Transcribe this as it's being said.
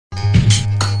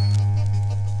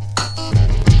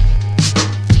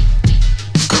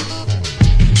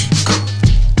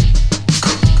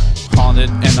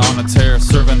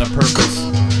a purpose.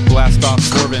 Blast off,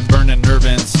 swerving, burning nerve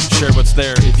ends. Share what's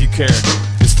there if you care.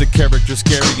 It's the character,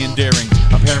 scary and daring.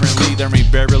 Apparently there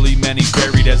ain't barely many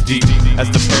buried as deep as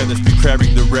the pair that's been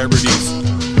craving the rarities.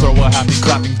 Throw a happy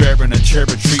clapping bear in a chair,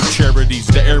 retreat charities.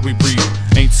 The air we breathe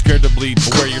ain't scared to bleed,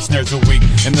 but where your snares are weak.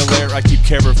 In the lair I keep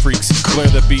terror freaks. Blare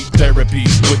the beat, therapy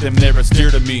with them never steer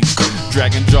to me.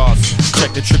 Dragon jaws,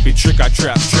 check the trippy trick I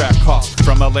trap. Track cost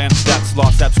from a land that's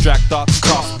lost. Abstract thoughts,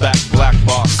 toss back black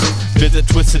box. Visit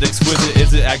twisted, exquisite,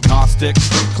 is it agnostic?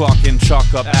 Clock in,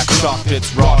 chalk up, act shocked,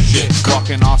 it's raw shit.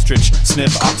 Walking ostrich,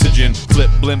 sniff oxygen. Flip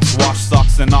blimps, wash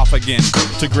socks and off again.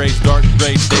 To gray's dark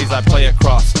gray days I play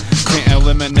across. Can't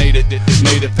eliminate it,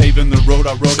 native paving the road.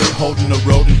 I wrote it, holding a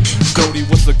rodent. Doty,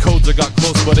 what's the codes? I got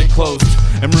close but it closed.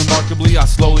 And remarkably I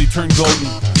slowly turned golden.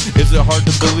 Is it hard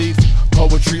to believe?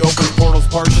 Poetry opens portals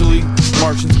partially.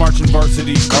 Martians marching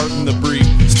varsity, art in the breed.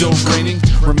 Still raining,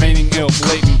 remaining ill,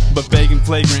 blatant but vague and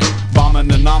flagrant. Bomb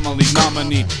an anomaly,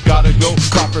 nominee. Gotta go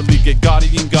properly, get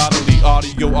gaudy and gaudily.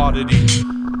 Audio oddity.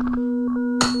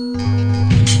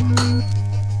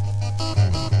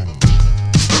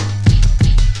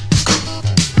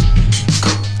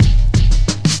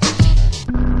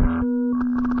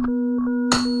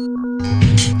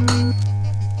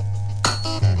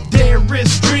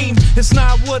 Dream, it's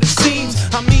not what it seems.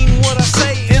 I mean what I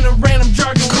say in a random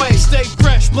jargon way. Stay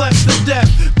fresh, bless the death.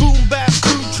 Boom bap,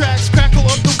 through tracks, crackle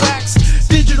up the wax.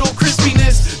 Digital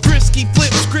crispiness, frisky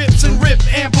flip scripts and rip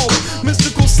ample.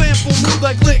 Mystical sample, move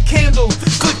like lit candle.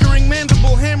 Flickering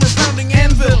mandible, hammer pounding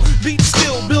anvil. Beat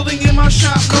skill, building in my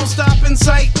shop, no stop in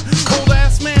sight. Old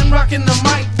ass man rocking the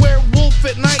mic, werewolf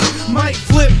at night. Might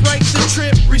flip, right the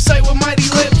trip, recite with mighty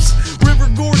lips. River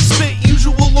gourd spit,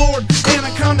 usual lord.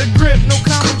 Anaconda grip, no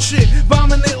common shit,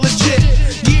 bombing it legit.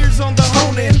 Years on the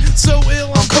hone-in, so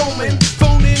ill I'm foaming.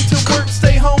 Phone in to work,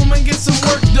 stay home and get some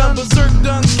work done. Berserk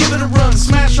duns, give it a run,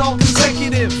 smash all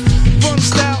consecutive. Fun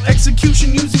style,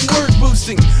 execution using word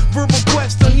boosting. Verbal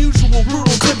quest, unusual,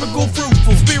 brutal, typical,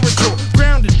 fruitful, spiritual,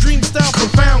 grounded, dream style,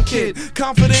 profound kid.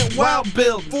 Confident, wild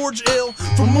build, forge ill,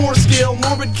 for more skill,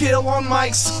 morbid kill on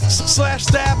mics. Slash,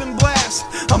 stab, and blast.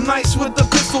 I'm nice with the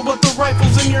pistol, but the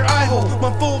rifle's in your eye hole.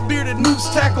 My full bearded moose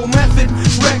tackle method.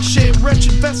 Wreck shit,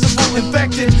 wretched festival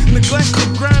infected. Neglected,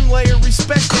 grime layer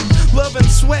respected. Love and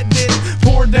sweat did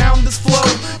pour down this flow.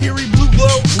 Eerie blue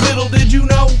glow, little did you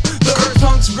know. The earth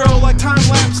hunks grow like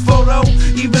time-lapse photo.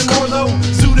 Even more though,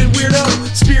 zooted weirdo.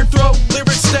 Spear throw,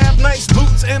 lyric stab, nice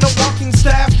boots and a walking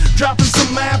staff. Dropping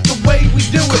some math the way we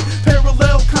do it.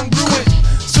 Parallel, congruent,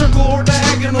 circle or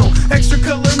diagonal. Extra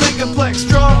color, megaplex,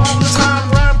 draw all the time.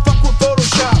 Rhyme, fuck with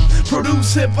Photoshop.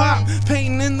 Produce hip-hop,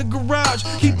 painting in the garage.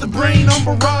 Keep the brain on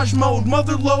barrage mode.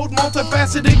 Mother load,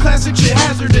 multifaceted, classic shit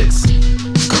hazardous.